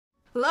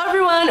Hello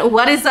everyone,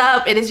 what is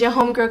up? It is your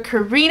homegirl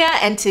Karina,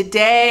 and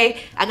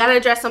today I gotta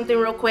address something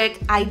real quick.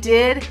 I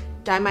did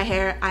dye my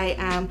hair. I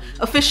am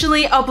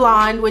officially a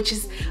blonde, which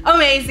is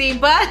amazing,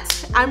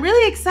 but I'm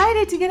really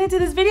excited to get into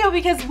this video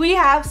because we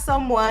have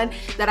someone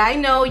that I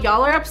know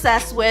y'all are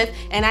obsessed with,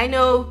 and I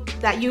know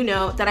that you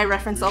know that I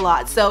reference a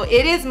lot. So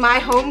it is my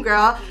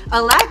homegirl,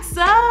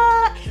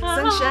 Alexa,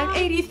 Sunshine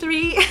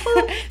 83.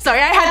 Sorry,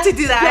 I had to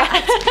do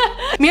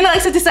that. Me and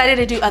Alexa decided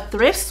to do a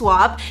thrift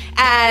swap,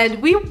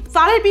 and we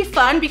thought it'd be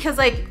fun because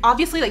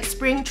obviously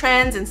spring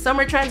trends and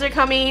summer trends are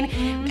coming,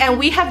 and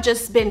we have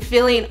just been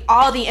feeling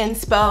all the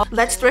inspo.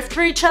 Let's thrift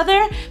for each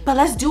other, but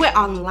let's do it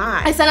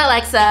online. I sent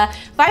Alexa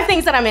 5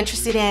 things that I'm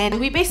interested in.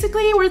 We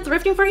basically were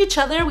thrifting for each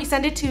other. We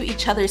send it to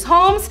each other's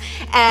homes,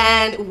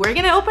 and we're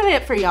gonna open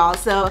it for y'all.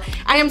 So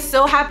I am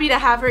so happy to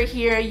have her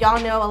here.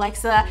 Y'all know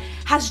Alexa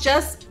has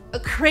just a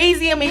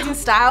crazy amazing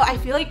style. I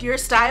feel like your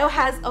style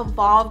has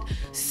evolved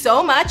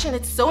so much, and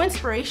it's so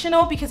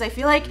inspirational because I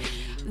feel like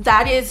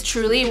that is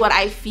truly what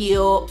I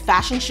feel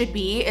fashion should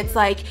be. It's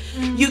like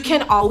you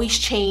can always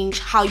change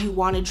how you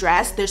want to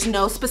dress. There's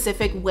no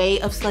specific way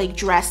of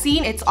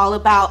dressing. It's all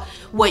about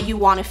what you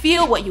want to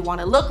feel, what you want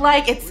to look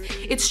like.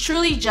 It's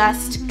truly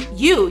just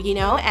you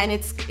know, and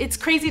it's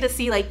crazy to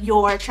see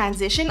your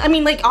transition. I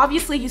mean,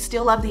 obviously you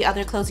still love the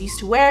other clothes you used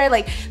to wear.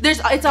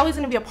 It's always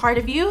going to be a part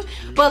of you,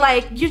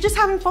 but you're just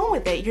having fun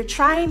with it. You're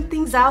trying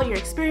things out, you're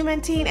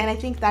experimenting, and I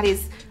think that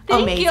is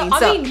amazing.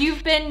 Thank you. I mean,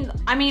 you've been,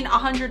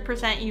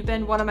 100%, you've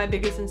been one of my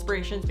biggest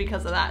inspirations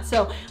because of that.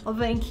 So, well,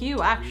 thank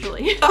you,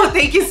 actually. Oh,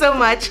 thank you so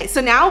much. So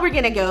now we're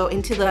gonna go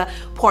into the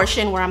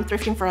portion where I'm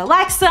thrifting for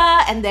Alexa,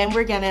 and then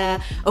we're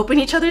gonna open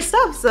each other's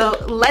stuff.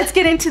 So let's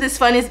get into this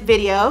funnest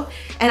video.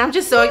 And I'm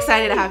just so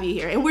excited to have you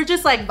here. And we're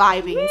just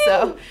vibing,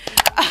 so.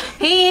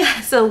 Hey,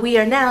 so we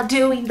are now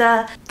doing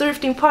the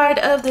thrifting part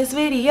of this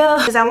video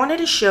because I wanted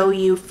to show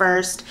you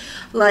first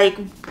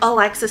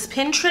Alexa's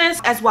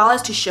Pinterest, as well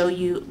as to show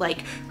you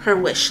her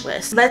wish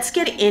list. Let's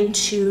get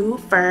into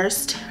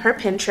first her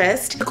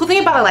Pinterest. The cool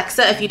thing about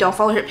Alexa, if you don't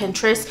follow her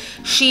Pinterest,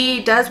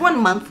 she does one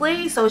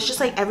monthly, so it's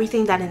just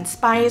everything that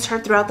inspires her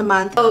throughout the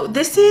month. So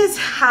this is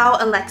how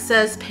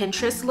Alexa's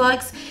Pinterest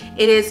looks.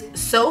 It is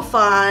so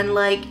fun,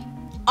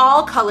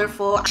 all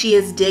colorful. She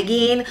is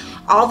digging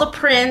all the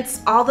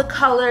prints, all the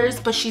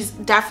colors, but she's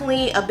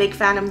definitely a big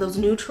fan of those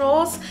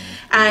neutrals.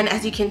 And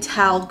as you can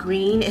tell,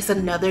 green is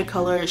another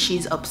color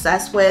she's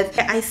obsessed with.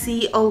 I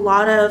see a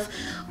lot of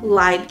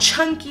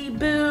chunky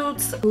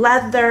boots,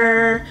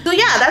 leather. So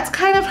yeah, that's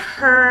kind of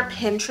her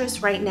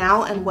Pinterest right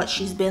now and what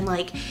she's been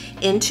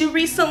into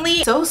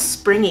recently. So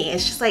springy.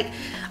 It's just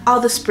all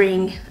the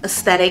spring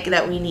aesthetic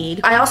that we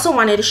need. I also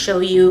wanted to show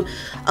you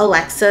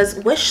Alexa's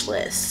wish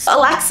list.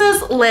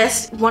 Alexa's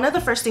list, one of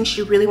the first things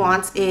she really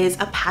wants is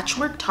a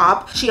patchwork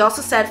top. She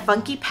also said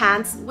funky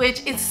pants,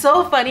 which is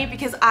so funny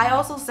because I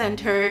also sent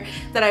her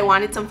that I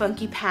wanted some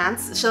funky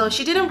pants. So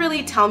she didn't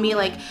really tell me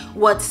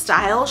what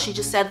style. She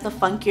just said the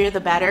funkier the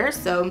better.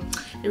 So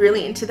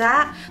really into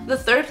that. The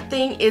third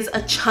thing is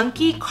a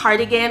chunky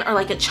cardigan or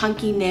a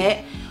chunky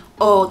knit.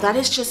 Oh, that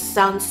just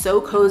sounds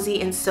so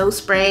cozy and so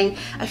spring.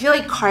 I feel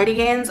like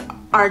cardigans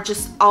are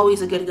just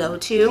always a good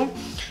go-to.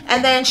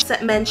 And then she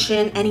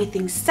mentioned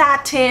anything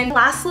satin.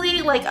 Lastly,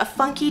 a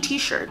funky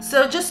t-shirt.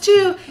 So just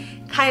to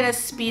kind of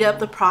speed up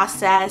the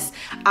process,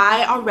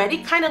 I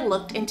already kind of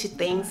looked into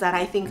things that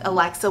I think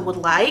Alexa would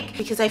like,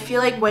 because I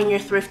feel like when you're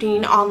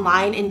thrifting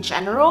online in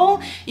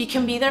general, you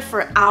can be there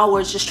for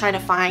hours just trying to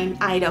find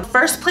items.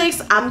 First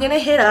place I'm gonna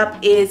hit up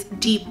is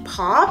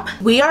Depop.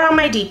 We are on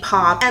my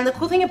Depop, and the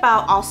cool thing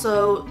about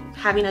also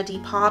having a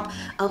Depop,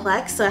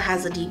 Alexa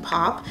has a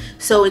Depop,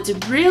 so it's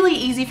really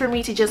easy for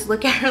me to just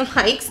look at her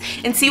likes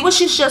and see what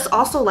she's just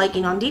also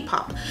liking on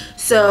Depop.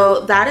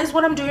 So that is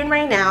what I'm doing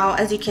right now.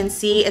 As you can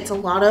see, it's a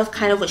lot of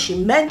kind of what she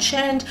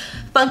mentioned.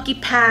 Funky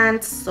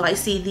pants, so I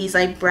see these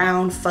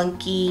brown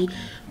funky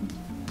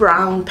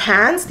brown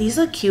pants. These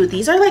are cute.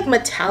 These are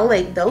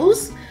metallic.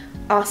 Those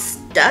are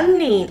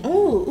stunning.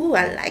 Ooh,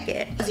 I like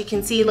it. As you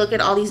can see, look at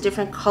all these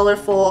different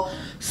colorful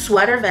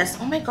sweater vests.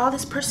 Oh my god,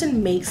 this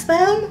person makes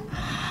them.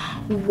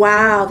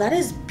 Wow, that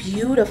is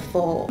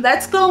beautiful.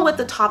 Let's go with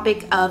the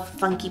topic of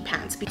funky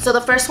pants. So the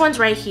first ones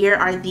right here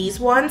are these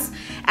ones,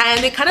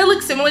 and they kind of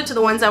look similar to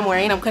the ones I'm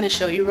wearing. I'm going to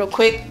show you real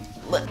quick.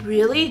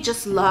 Really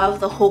just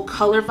love the whole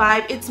color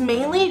vibe. It's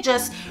mainly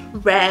just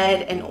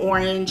red and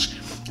orange,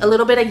 a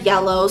little bit of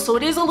yellow, so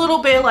it is a little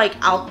bit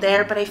out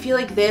there, but I feel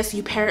like this,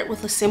 you pair it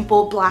with a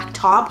simple black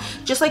top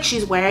just like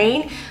she's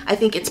wearing. I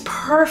think it's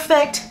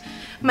perfect.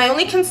 My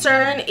only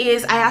concern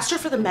is I asked her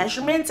for the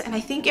measurements, and I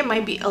think it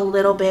might be a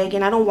little big,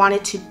 and I don't want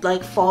it to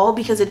fall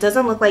because it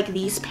doesn't look like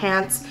these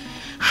pants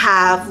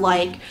have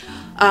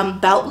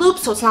belt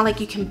loops, so it's not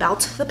you can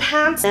belt the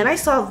pants. And I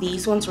saw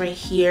these ones right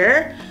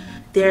here.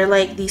 They're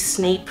these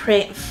snake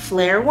print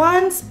flare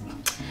ones.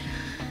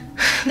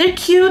 They're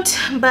cute,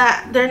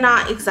 but they're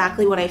not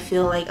exactly what I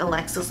feel like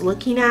Alexa's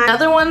looking at.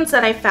 Other ones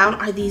that I found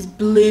are these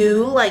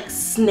blue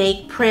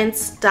snake print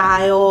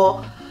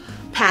style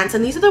pants,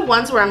 and these are the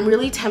ones where I'm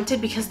really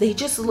tempted because they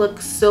just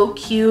look so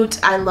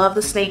cute. I love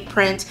the snake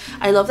print.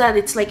 I love that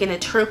it's like in a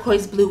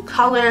turquoise blue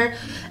color,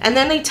 and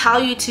then they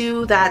tell you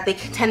too that they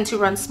tend to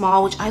run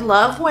small, which I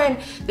love when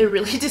they're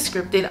really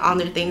descriptive on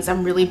their things.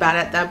 I'm really bad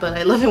at that, but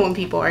I love it when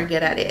people are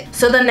good at it.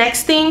 So the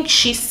next thing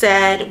she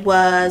said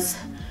was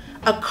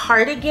a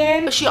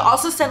cardigan. She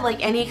also said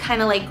like any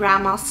kind of like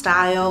grandma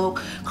style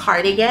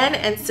cardigan,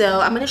 and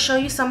so I'm gonna show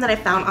you some that I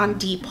found on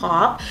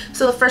Depop.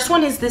 So the first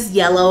one is this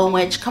yellow,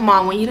 which come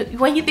on,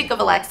 when you think of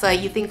Alexa,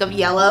 you think of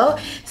yellow.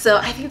 So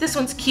I think this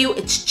one's cute.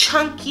 It's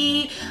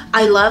chunky.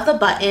 I love the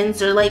buttons.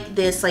 They're like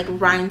this like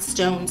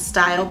rhinestone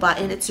style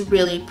button. It's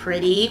really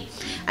pretty.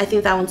 I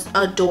think that one's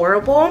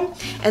adorable.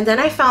 And then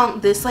I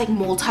found this like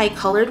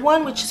multicolored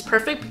one, which is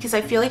perfect because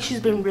I feel like she's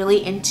been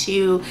really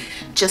into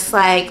just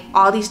like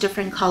all these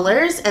different colors,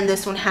 and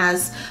this one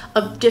has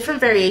a different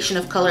variation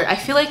of color. I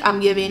feel like I'm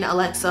giving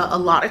Alexa a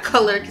lot of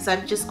color because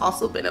I've just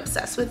also been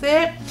obsessed with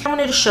it. I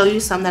wanted to show you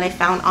some that I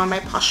found on my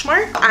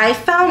Poshmark. I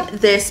found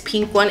this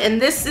pink one,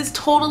 and this is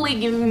totally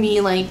giving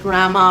me like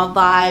grandma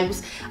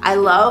vibes. I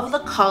love the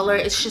color.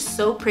 It's just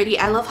so pretty.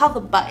 I love how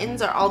the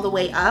buttons are all the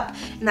way up,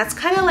 and that's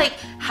kind of like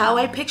how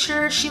I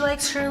picture she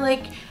likes her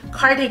like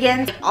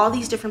cardigan. All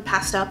these different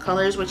pastel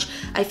colors, which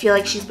I feel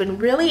like she's been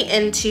really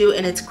into,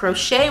 and it's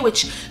crochet,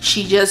 which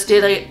she just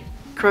did a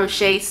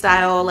crochet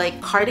style like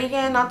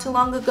cardigan not too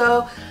long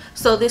ago.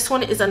 So this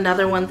one is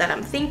another one that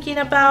I'm thinking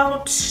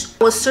about.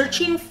 I was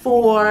searching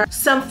for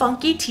some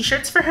funky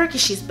t-shirts for her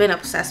because she's been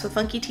obsessed with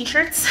funky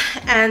t-shirts,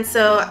 and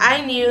so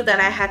I knew that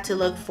I had to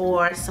look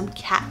for some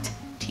cat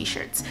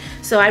t-shirts.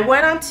 So I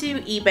went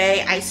onto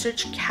eBay, I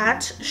searched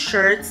cat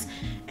shirts,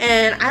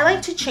 and I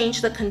like to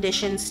change the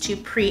conditions to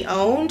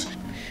pre-owned.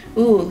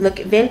 Ooh, look,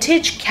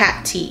 vintage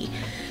cat tee.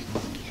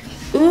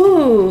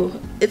 Ooh,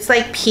 it's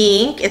like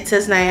pink. It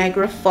says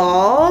Niagara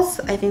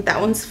Falls. I think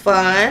that one's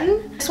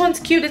fun. This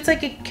one's cute. It's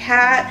like a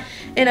cat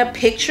in a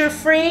picture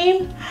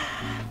frame.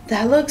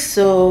 That looks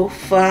so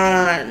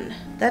fun.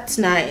 That's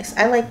nice.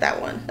 I like that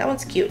one. That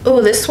one's cute.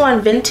 Oh, this one,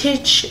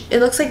 vintage. It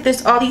looks like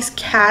there's all these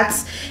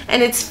cats,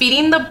 and it's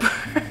feeding the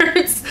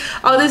birds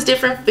all these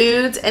different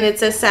foods, and it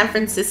says San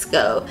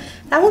Francisco.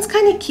 That one's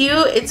kind of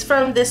cute. It's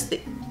from this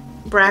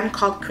brand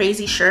called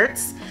Crazy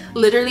Shirts.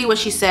 Literally what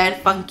she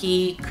said,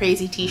 funky,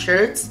 crazy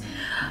t-shirts.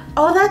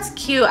 Oh, that's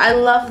cute. I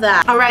love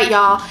that. All right,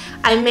 y'all.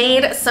 I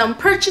made some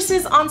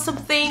purchases on some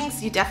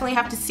things. You definitely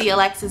have to see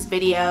Alexa's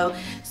video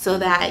so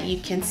that you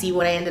can see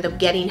what I ended up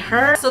getting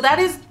her. So that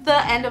is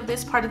the end of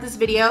this part of this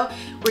video.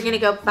 We're gonna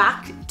go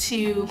back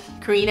to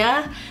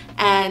Karina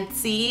and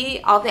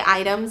see all the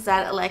items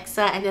that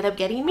Alexa ended up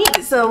getting me.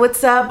 So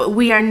what's up?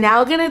 We are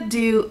now gonna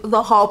do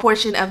the haul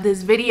portion of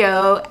this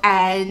video,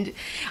 and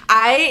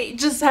I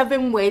just have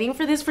been waiting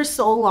for this for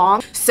so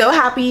long. So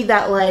happy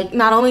that like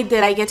not only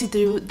did I get to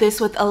do this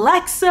with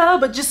Alexa,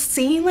 but just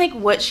seeing like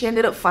what she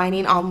ended up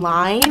finding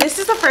online. This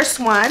is the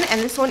first one,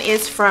 and this one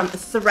is from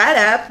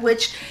ThredUp,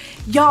 which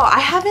y'all, I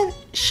haven't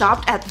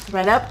shopped at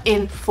ThredUp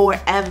in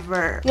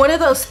forever. One of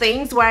those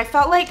things where I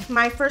felt like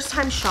my first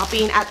time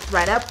shopping at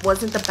ThredUp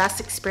wasn't the best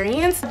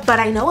experience, but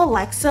I know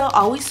Alexa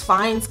always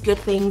finds good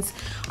things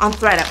on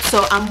ThredUp,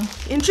 so I'm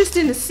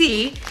interested to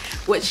see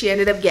what she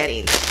ended up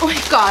getting. Oh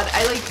my god,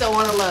 I like don't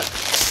want to look.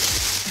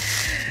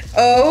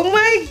 Oh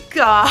my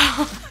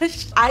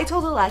gosh. I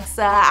told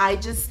Alexa I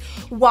just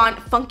want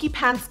funky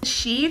pants.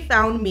 She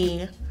found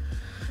me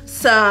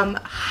some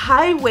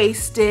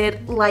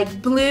high-waisted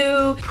like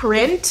blue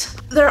print.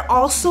 They're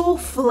also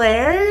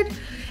flared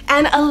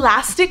and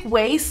elastic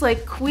waist.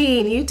 Like,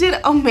 queen, you did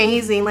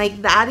amazing.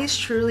 Like, that is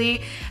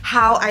truly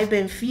how I've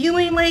been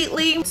feeling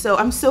lately. So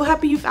I'm so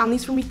happy you found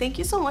these for me. Thank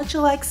you so much,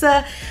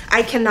 Alexa.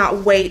 I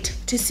cannot wait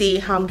to see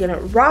how I'm gonna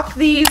rock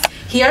these.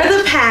 Here are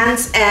the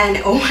pants,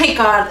 and oh my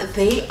god,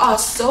 they are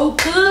so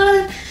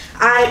good.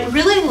 I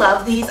really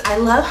love these. I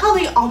love how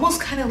they almost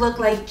kind of look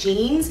like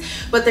jeans,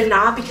 but they're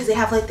not because they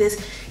have like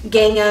this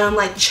gingham,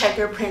 like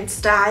checker print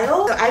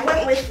style. So I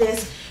went with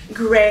this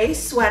gray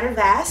sweater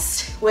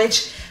vest,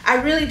 which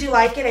I really do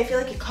like it. I feel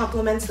like it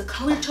complements the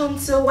color tone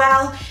so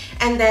well.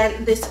 And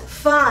then this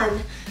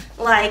fun,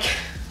 like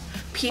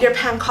Peter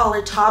Pan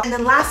collar top. And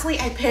then lastly,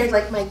 I paired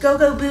like my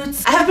go-go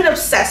boots. I have been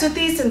obsessed with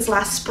these since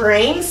last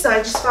spring, so I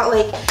just felt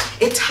like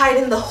it tied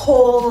in the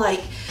whole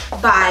like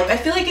vibe. I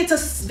feel like it's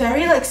a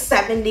very like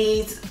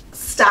 70s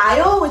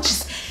style, which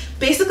is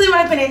basically what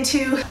I've been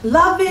into.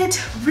 Love it,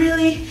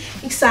 really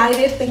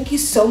excited. Thank you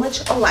so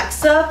much,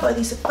 Alexa, for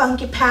these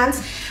funky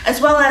pants,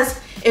 as well as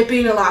it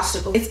being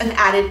elastical. It's an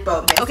added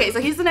bonus. Okay,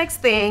 so here's the next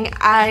thing.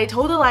 I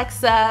told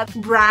Alexa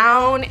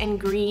brown and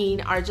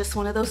green are just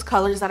one of those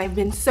colors that I've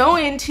been so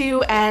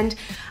into, and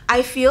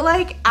I feel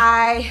like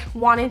I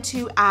wanted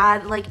to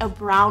add like a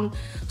brown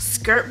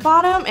skirt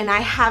bottom, and I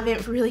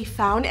haven't really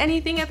found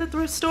anything at the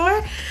thrift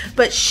store,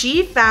 but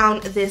she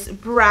found this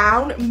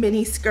brown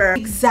mini skirt.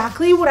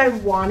 Exactly what I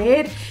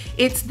wanted.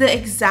 It's the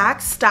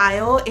exact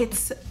style.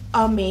 It's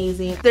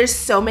amazing. There's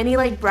so many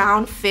like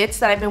brown fits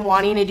that I've been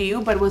wanting to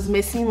do, but was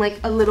missing like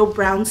a little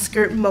brown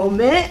skirt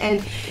moment, and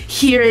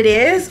here it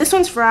is. This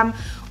one's from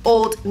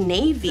Old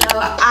Navy. So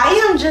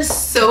I am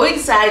just so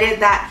excited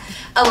that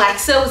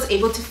Alexa was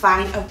able to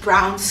find a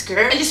brown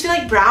skirt. I just feel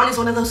like brown is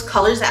one of those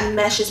colors that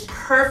meshes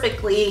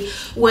perfectly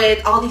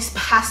with all these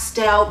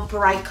pastel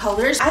bright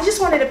colors. I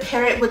just wanted to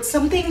pair it with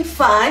something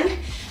fun,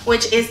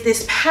 which is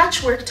this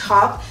patchwork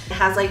top. It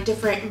has like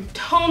different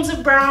tones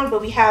of brown, but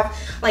we have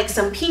like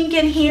some pink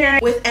in here.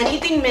 With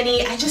anything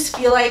mini, I just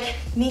feel like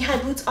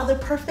knee-high boots are the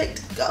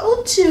perfect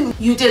go-to.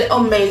 You did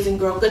amazing,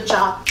 girl. Good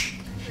job.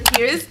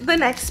 Here's the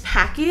next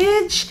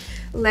package.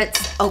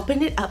 Let's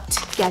open it up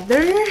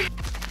together.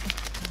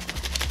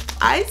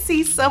 I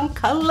see some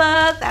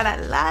color that I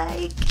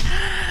like.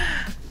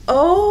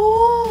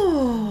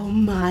 Oh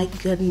my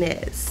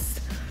goodness.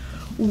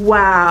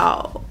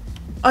 Wow.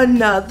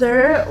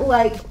 Another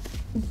like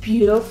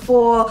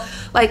beautiful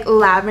like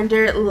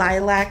lavender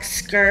lilac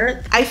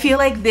skirt. I feel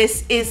like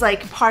this is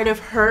like part of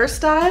her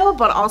style,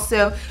 but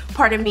also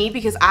part of me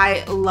because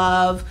I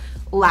love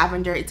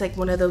lavender. It's like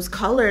one of those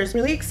colors.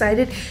 Really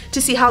excited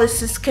to see how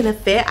this is gonna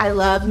fit. I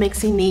love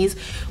mixing these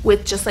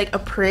with just like a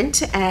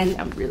print, and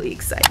I'm really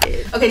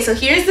excited. Okay, so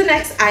here's the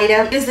next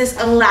item. Is this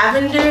a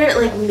lavender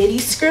like midi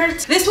skirt.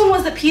 This one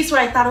was the piece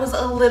where I thought it was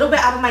a little bit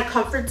out of my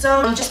comfort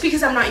zone, just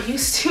because I'm not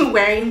used to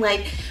wearing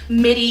like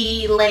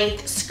midi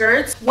length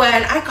skirts.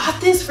 When I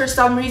got this, for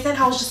some reason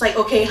I was just like,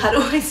 okay, how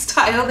do I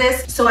style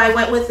this? So I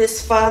went with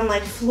this fun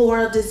like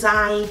floral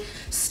design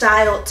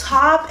style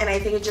top, and I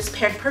think it just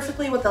paired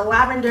perfectly with the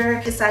lavender.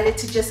 Decided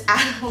to just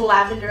add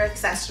lavender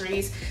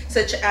accessories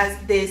such as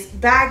this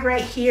bag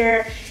right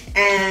here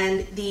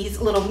and these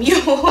little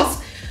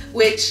mules,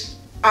 which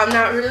I'm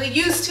not really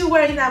used to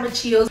wearing that much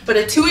heels, but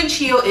a 2-inch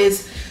heel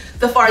is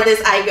the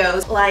farthest I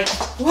go. Like,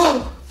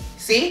 whoa,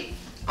 see?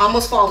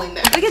 Almost falling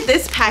there. Look at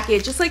this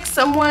package. Just like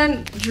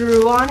someone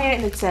drew on it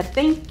and it said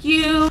thank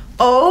you.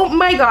 Oh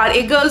my god,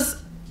 it goes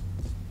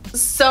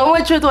so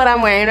much with what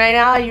I'm wearing right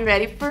now. Are you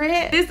ready for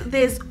it?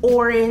 This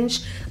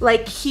orange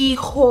like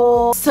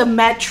keyhole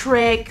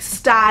symmetric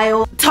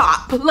style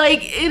top.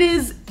 Like, it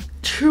is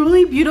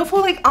truly beautiful.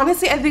 Like,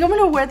 honestly, I think I'm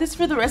gonna wear this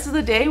for the rest of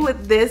the day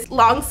with this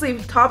long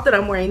sleeve top that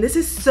I'm wearing. This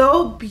is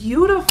so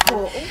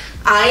beautiful.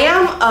 I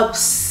am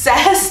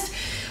obsessed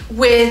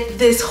with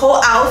this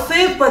whole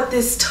outfit, but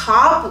this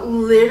top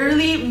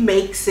literally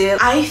makes it.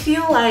 I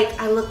feel like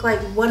I look like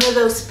one of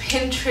those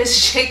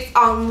Pinterest chicks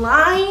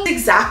online. It's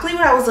exactly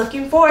what I was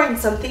looking for, and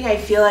something I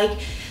feel like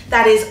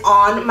that is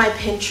on my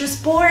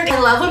Pinterest board. I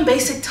love when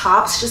basic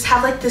tops just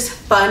have like this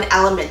fun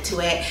element to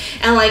it,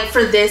 and like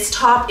for this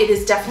top, it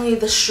is definitely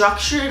the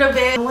structure of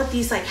it. I want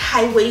these like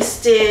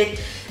high-waisted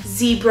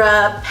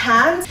zebra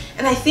pants,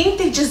 and I think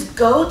they just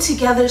go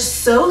together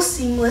so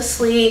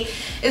seamlessly.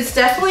 It's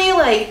definitely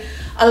like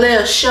a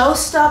little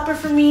showstopper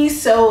for me,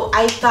 so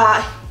I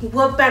thought,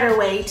 what better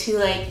way to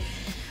like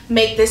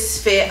make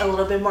this fit a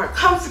little bit more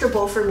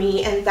comfortable for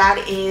me, and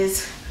that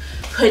is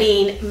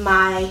putting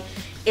my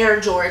Air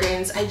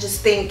Jordans. I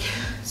just think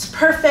it's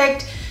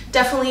perfect.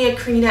 Definitely a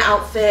Karina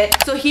outfit.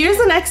 So here's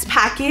the next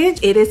package.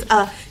 It is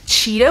a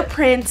cheetah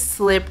print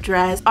slip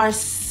dress. Are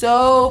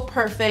so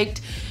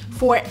perfect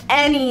for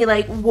any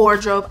like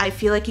wardrobe. I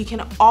feel like you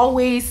can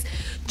always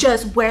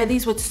just wear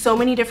these with so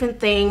many different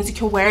things. You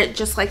can wear it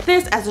just like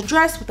this as a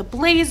dress with a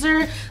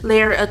blazer,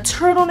 layer a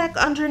turtleneck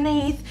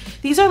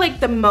underneath. These are like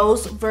the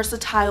most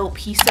versatile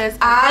pieces.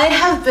 I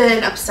have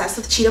been obsessed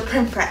with cheetah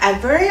print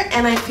forever,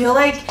 and I feel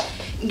like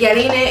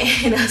getting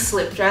it in a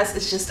slip dress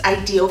is just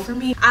ideal for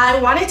me.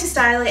 I wanted to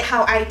style it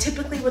how I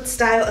typically would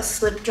style a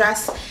slip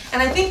dress,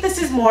 and I think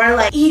this is more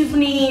like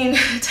evening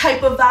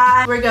type of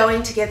vibe. We're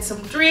going to get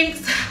some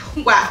drinks.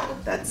 Wow,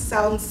 that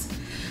sounds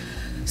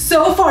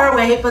so far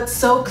away, but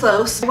so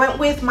close. I went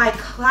with my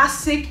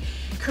classic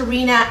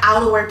Karina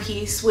outerwear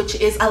piece, which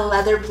is a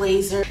leather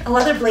blazer. A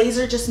leather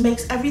blazer just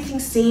makes everything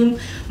seem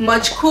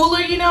much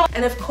cooler, you know?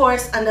 And of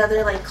course,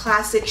 another like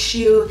classic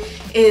shoe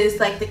is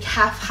like the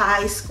calf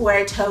high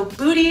square toe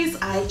booties.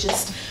 I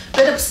just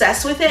been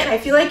obsessed with it, and I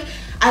feel like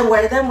I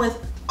wear them with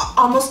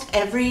almost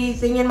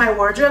everything in my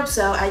wardrobe,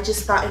 so I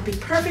just thought it'd be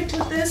perfect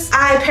with this.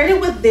 I paired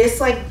it with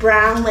this like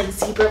brown like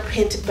zebra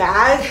print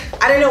bag.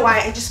 I don't know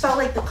why, I just felt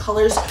like the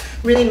colors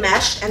really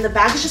meshed, and the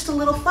bag is just a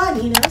little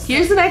fun, you know?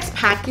 Here's the next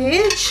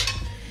package.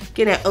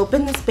 Gonna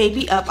open this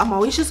baby up. I'm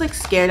always just like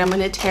scared I'm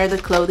gonna tear the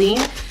clothing.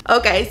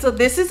 Okay, so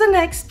this is the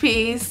next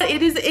piece.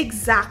 It is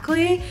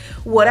exactly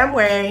what I'm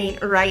wearing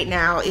right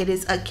now. It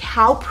is a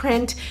cow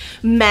print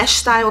mesh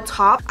style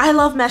top. I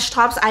love mesh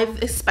tops. I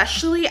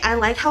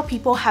like how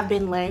people have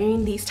been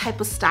layering these type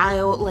of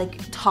style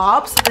like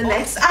tops. The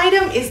next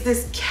item is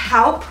this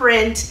cow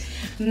print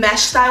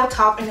mesh style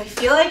top, and I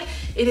feel like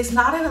it is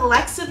not an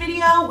Alexa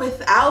video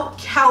without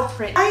cow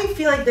print. I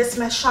feel like this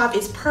mesh top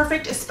is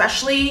perfect,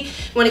 especially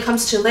when it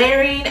comes to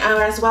layering,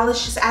 as well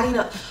as just adding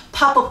a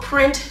pop of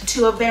print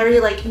to a very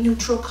like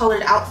neutral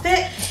colored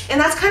outfit.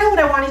 And that's kind of what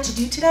I wanted to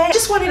do today. I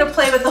just wanted to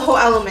play with the whole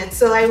element.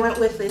 So I went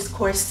with this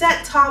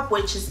corset top,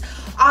 which is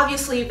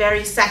obviously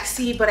very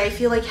sexy, but I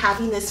feel like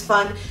having this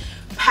fun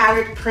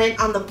patterned print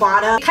on the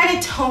bottom. It kind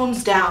of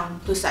tones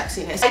down the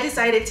sexiness. I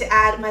decided to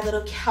add my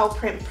little cow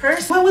print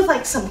purse. Went with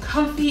like some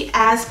comfy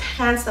ass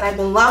pants that I've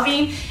been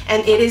loving,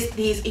 and it is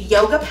these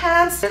yoga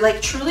pants. They're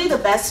like truly the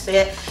best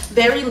fit,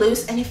 very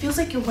loose, and it feels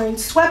like you're wearing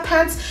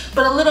sweatpants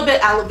but a little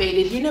bit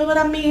elevated, you know what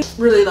I mean?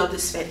 Really love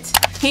this fit.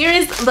 Here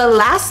is the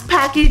last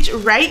package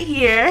right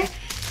here,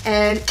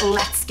 and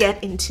let's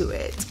get into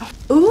it.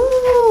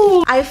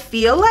 Ooh, I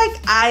feel like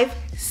I've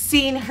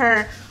seen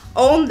her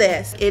own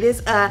this. It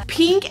is a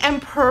pink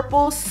and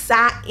purple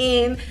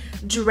satin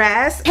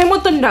dress. Came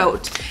with a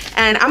note,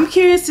 and I'm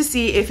curious to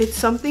see if it's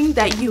something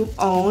that you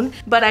own,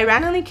 but I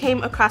randomly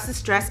came across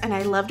this dress and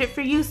I loved it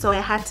for you, so I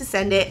had to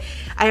send it.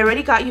 I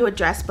already got you a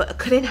dress, but I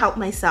couldn't help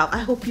myself. I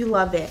hope you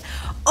love it.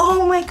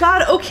 Oh my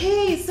god,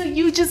 okay, so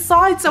you just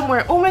saw it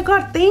somewhere. Oh my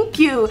god, thank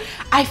you.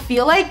 I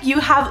feel like you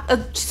have a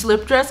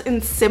slip dress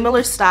in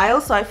similar style,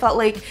 so I felt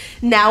like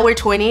now we're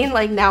twinning,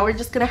 like now we're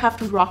just gonna have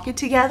to rock it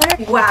together.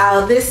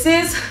 Wow, this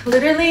is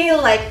literally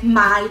like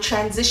my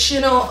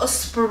transitional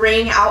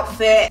spring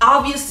outfit.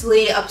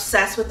 Obviously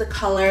obsessed with the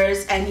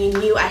colors, and you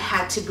knew I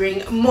had to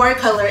bring more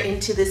color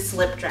into this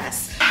slip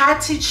dress. I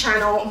had to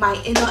channel my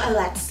inner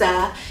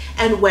Alexa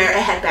and wear a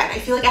headband. I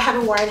feel like I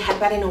haven't worn a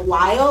headband in a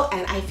while,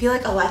 and I feel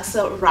like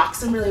Alexa rocks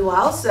them really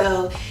well.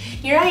 So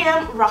here I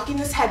am rocking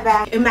this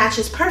headband. It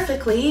matches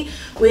perfectly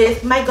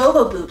with my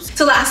go-go boobs.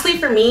 So lastly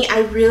for me,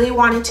 I really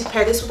wanted to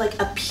pair this with like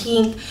a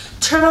pink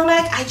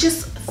turtleneck. I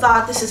just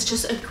thought this is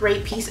just a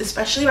great piece,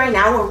 especially right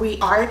now where we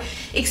are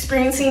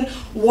experiencing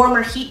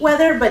warmer heat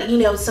weather, but you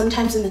know,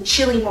 sometimes in the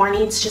chilly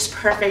morning it's just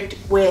perfect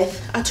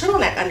with a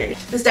turtleneck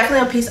underneath. This is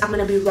definitely a piece I'm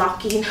gonna be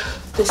rocking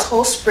this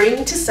whole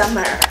spring to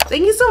summer.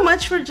 Thank you so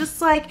much for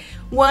just like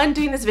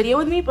doing this video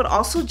with me, but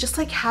also just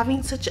like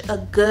having such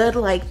a good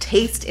like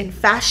taste in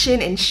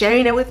fashion and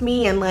sharing it with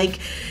me, and like,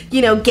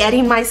 you know,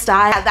 getting my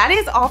style. That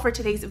is all for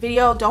today's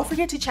video. Don't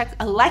forget to check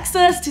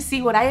Alexa's to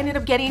see what I ended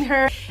up getting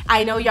her.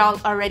 I know y'all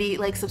already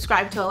like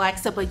subscribed to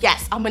Alexa, but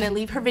yes, I'm gonna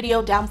leave her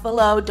video down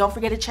below. Don't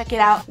forget to check it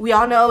out. We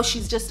all know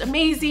she's just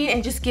amazing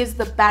and just gives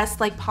the best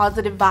like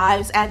positive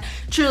vibes, and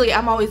truly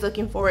I'm always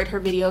looking forward to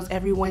her videos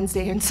every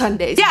Wednesday and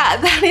Sundays. Yeah,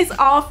 that is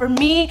all for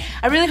me.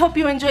 I really hope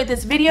you enjoyed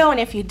this video, and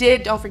if you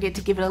did, don't forget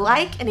to give it a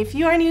like, and if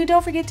you are new,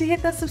 don't forget to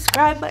hit that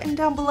subscribe button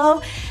down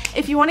below.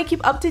 If you want to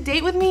keep up to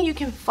date with me, you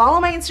can follow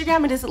my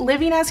Instagram. It is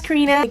Living as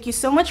Karina. Thank you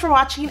so much for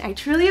watching. I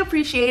truly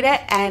appreciate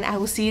it, and I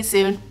will see you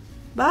soon.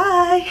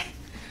 Bye.